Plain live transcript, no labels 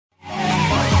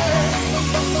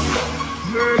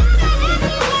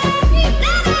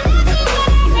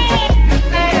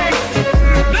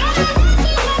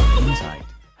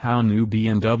how new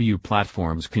BMW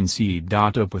platforms can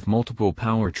c.ope with multiple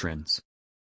powertrains.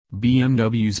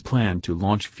 BMW's plan to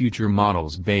launch future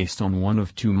models based on one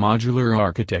of two modular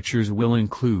architectures will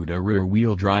include a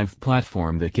rear-wheel drive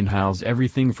platform that can house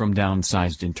everything from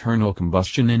downsized internal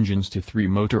combustion engines to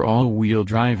three-motor all-wheel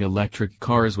drive electric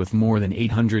cars with more than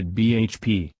 800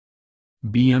 bhp.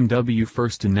 BMW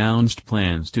first announced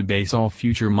plans to base all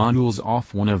future models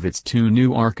off one of its two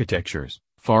new architectures,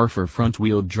 FAAR for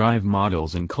front-wheel drive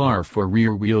models and CLAR for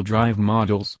rear-wheel drive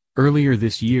models, earlier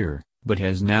this year, but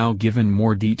has now given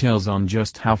more details on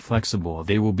just how flexible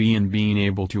they will be in being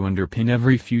able to underpin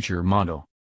every future model.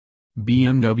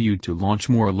 BMW to launch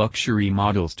more luxury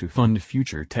models to fund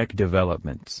future tech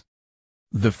developments.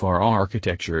 The FAAR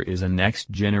architecture is a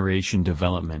next-generation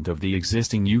development of the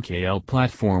existing CLAR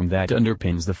platform that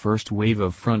underpins the first wave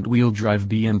of front-wheel drive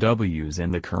BMWs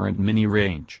and the current Mini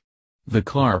range. The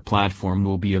CLAR platform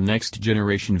will be a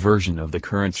next-generation version of the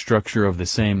current structure of the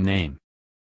same name.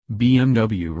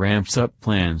 BMW ramps up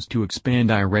plans to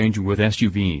expand I-range with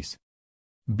SUVs.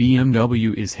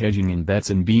 BMW is hedging in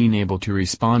bets and being able to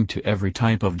respond to every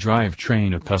type of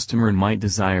drivetrain a customer might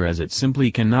desire, as it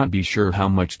simply cannot be sure how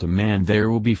much demand there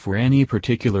will be for any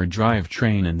particular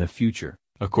drivetrain in the future,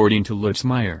 according to Lutz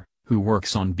Meyer, who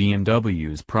works on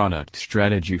BMW's product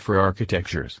strategy for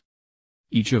architectures.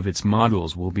 Each of its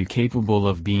models will be capable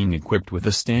of being equipped with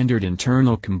a standard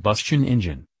internal combustion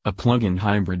engine, a plug-in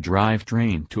hybrid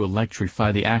drivetrain to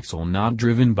electrify the axle not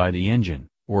driven by the engine,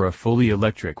 or a fully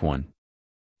electric one.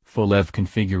 Full EV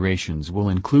configurations will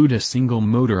include a single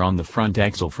motor on the front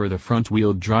axle for the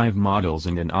front-wheel drive models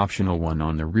and an optional one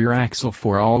on the rear axle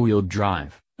for all-wheel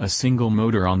drive, a single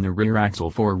motor on the rear axle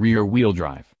for rear-wheel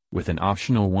drive, with an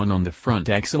optional one on the front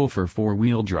axle for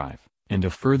four-wheel drive, and a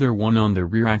further one on the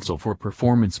rear axle for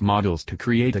performance models to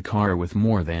create a car with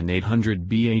more than 800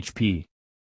 bhp.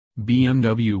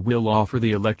 BMW will offer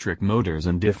the electric motors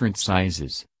in different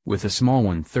sizes, with a small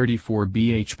one 34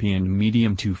 bhp and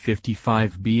medium to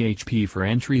 55 bhp for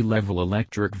entry-level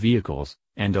electric vehicles,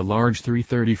 and a large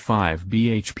 335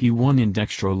 bhp one and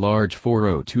extra-large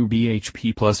 402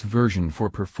 bhp plus version for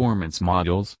performance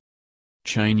models.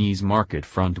 Chinese market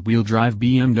front-wheel drive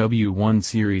BMW 1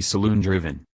 Series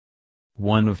saloon-driven.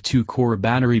 One of two core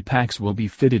battery packs will be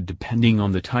fitted depending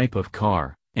on the type of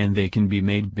car, and they can be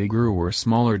made bigger or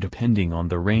smaller depending on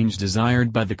the range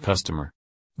desired by the customer.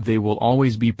 They will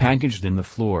always be packaged in the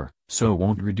floor, so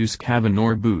won't reduce cabin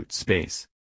or boot space.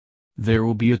 There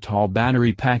will be a tall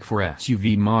battery pack for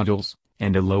SUV models,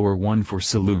 and a lower one for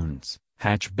saloons,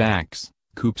 hatchbacks,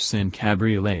 coupes and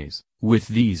cabriolets, with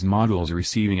these models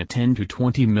receiving a 10 to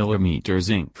 20 mm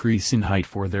increase in height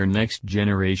for their next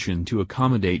generation to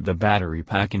accommodate the battery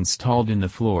pack installed in the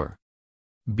floor.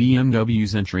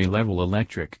 BMW's entry-level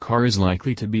electric car is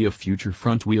likely to be a future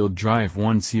front-wheel drive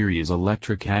 1 Series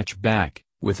electric hatchback,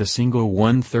 with a single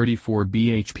 134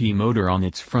 bhp motor on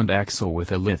its front axle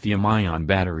with a lithium-ion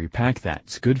battery pack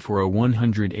that's good for a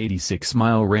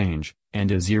 186-mile range,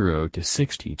 and a 0 to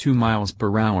 62 miles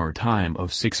per hour time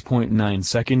of 6.9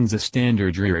 seconds. A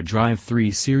standard rear-drive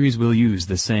 3 Series will use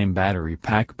the same battery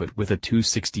pack but with a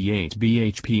 268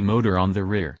 bhp motor on the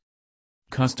rear.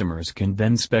 Customers can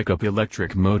then spec up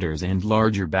electric motors and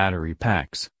larger battery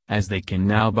packs, as they can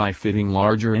now by fitting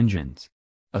larger engines.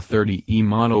 A 30e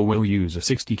model will use a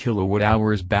 60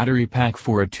 kWh battery pack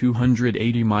for a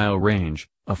 280-mile range,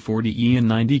 a 40e and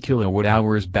 90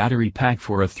 kWh battery pack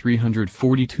for a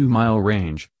 342-mile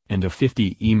range, and a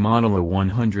 50e model a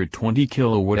 120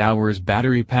 kWh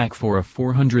battery pack for a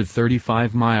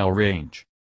 435-mile range.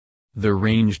 The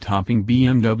range-topping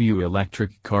BMW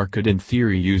electric car could in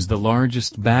theory use the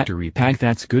largest battery pack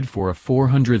that's good for a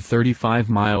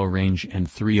 435-mile range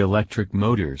and 3 electric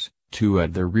motors, 2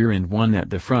 at the rear and 1 at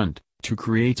the front, to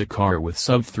create a car with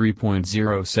sub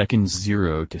 3.0 seconds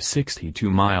 0 to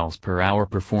 62 miles per hour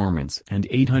performance and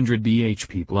 800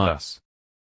 bhp plus.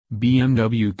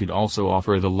 BMW could also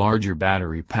offer the larger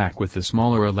battery pack with the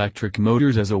smaller electric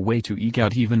motors as a way to eke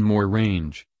out even more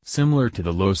range, similar to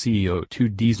the low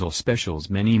CO2 diesel specials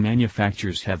many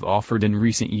manufacturers have offered in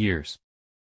recent years.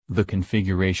 The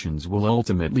configurations will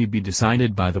ultimately be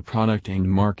decided by the product and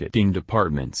marketing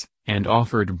departments, and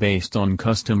offered based on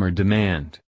customer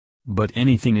demand. But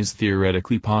anything is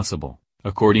theoretically possible,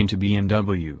 according to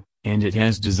BMW, and it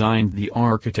has designed the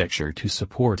architecture to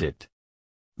support it.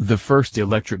 The first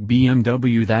electric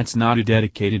BMW that's not a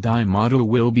dedicated I model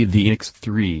will be the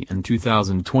X3 in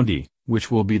 2020, which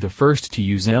will be the first to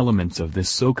use elements of this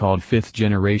so-called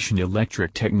fifth-generation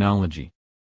electric technology.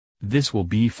 This will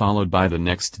be followed by the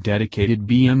next dedicated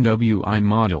BMW i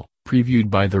model, previewed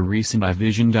by the recent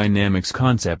iVision Dynamics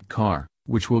concept car,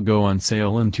 which will go on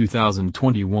sale in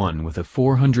 2021 with a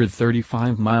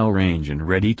 435-mile range and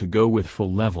ready to go with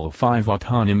full Level 5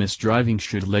 autonomous driving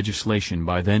should legislation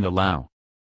by then allow.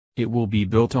 It will be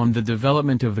built on the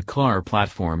development of the CLAR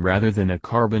platform rather than a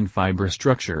carbon fiber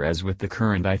structure as with the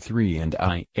current i3 and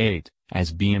i8,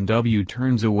 as BMW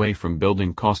turns away from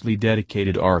building costly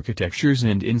dedicated architectures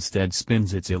and instead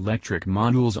spins its electric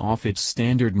modules off its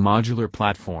standard modular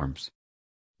platforms.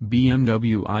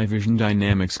 BMW iVision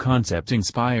Dynamics concept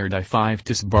inspired i5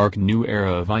 to spark new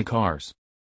era of iCars.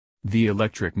 The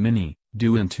electric Mini,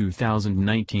 due in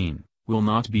 2019, will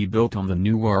not be built on the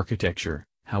new architecture,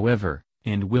 however,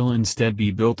 and will instead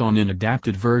be built on an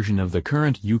adapted version of the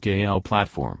current UKL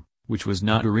platform, which was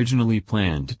not originally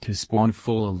planned to spawn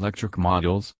full electric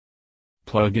models.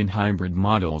 Plug-in hybrid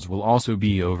models will also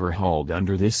be overhauled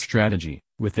under this strategy,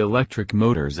 with electric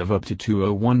motors of up to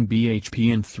 201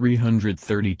 bhp and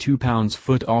 332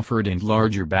 pounds-foot offered and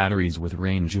larger batteries with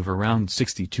range of around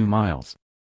 62 miles.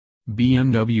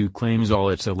 BMW claims all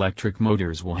its electric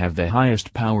motors will have the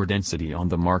highest power density on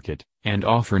the market, and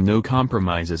offer no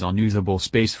compromises on usable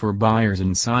space for buyers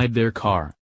inside their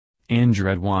car.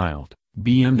 Andrew Wild,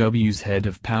 BMW's head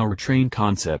of powertrain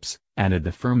concepts, added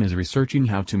the firm is researching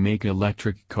how to make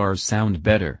electric cars sound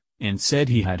better, and said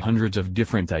he had hundreds of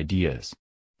different ideas.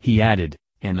 He added,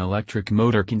 an electric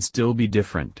motor can still be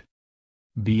different.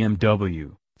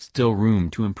 BMW, still room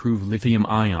to improve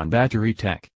lithium-ion battery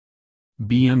tech.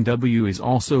 BMW is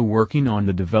also working on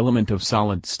the development of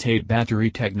solid-state battery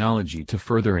technology to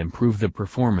further improve the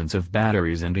performance of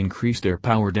batteries and increase their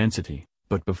power density,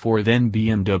 but before then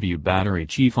BMW battery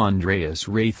chief Andreas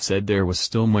Raith said there was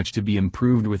still much to be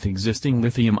improved with existing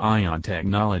lithium-ion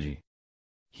technology.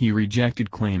 He rejected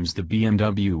claims the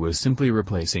BMW was simply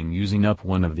replacing using up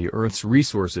one of the Earth's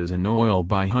resources in oil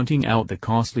by hunting out the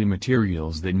costly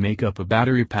materials that make up a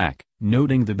battery pack,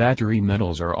 noting the battery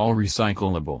metals are all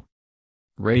recyclable.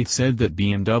 Raith said that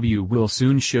BMW will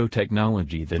soon show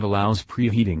technology that allows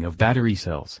preheating of battery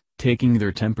cells, taking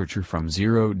their temperature from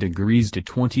 0 degrees to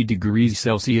 20 degrees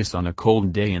Celsius on a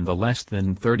cold day in less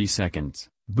than 30 seconds,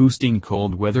 boosting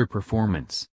cold weather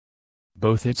performance.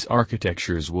 Both its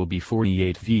architectures will be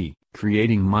 48V,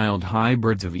 creating mild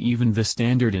hybrids of even the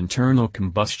standard internal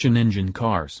combustion engine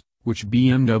cars, which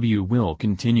BMW will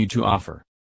continue to offer.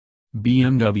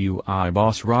 BMW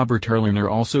boss Robert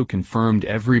Erlinger also confirmed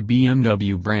every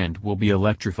BMW brand will be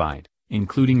electrified,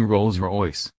 including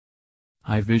Rolls-Royce.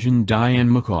 iVision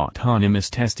Dynamic Autonomous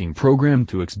Testing Program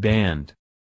to expand.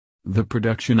 The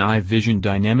production iVision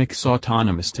Dynamics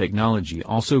autonomous technology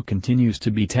also continues to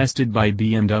be tested by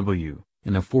BMW,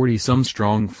 in a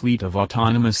 40-some-strong fleet of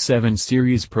autonomous 7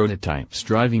 Series prototypes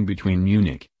driving between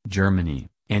Munich, Germany,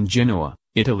 and Genoa,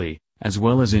 Italy, as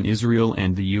well as in Israel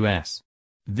and the US.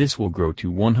 This will grow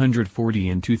to 140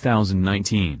 in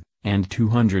 2019, and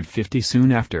 250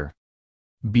 soon after.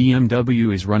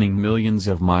 BMW is running millions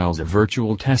of miles of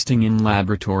virtual testing in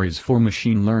laboratories for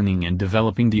machine learning and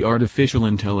developing the artificial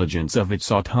intelligence of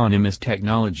its autonomous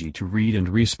technology to read and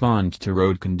respond to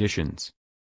road conditions.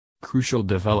 Crucial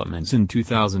developments in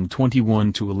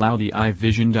 2021 to allow the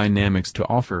iVision Dynamics to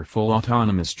offer full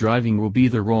autonomous driving will be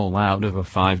the rollout of a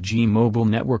 5G mobile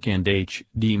network and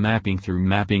HD mapping through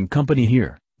Mapping Company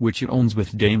here, which it owns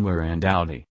with Daimler and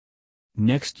Audi.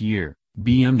 Next year,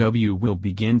 BMW will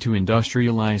begin to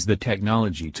industrialize the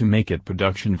technology to make it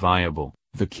production viable.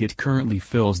 The kit currently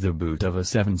fills the boot of a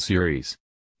 7 Series.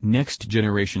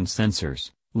 Next-generation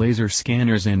sensors, laser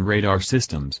scanners and radar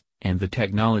systems, and the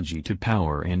technology to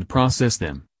power and process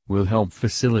them, will help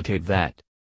facilitate that.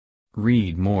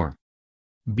 Read more.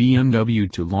 BMW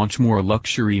to launch more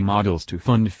luxury models to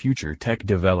fund future tech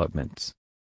developments.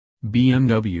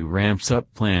 BMW ramps up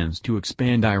plans to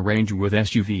expand i-range with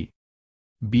SUV.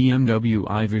 BMW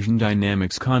iVision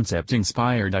Dynamics concept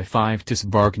inspired i5 to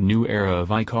spark new era of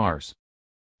iCars.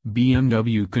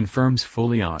 BMW confirms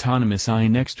fully autonomous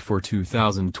iNext for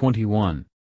 2021.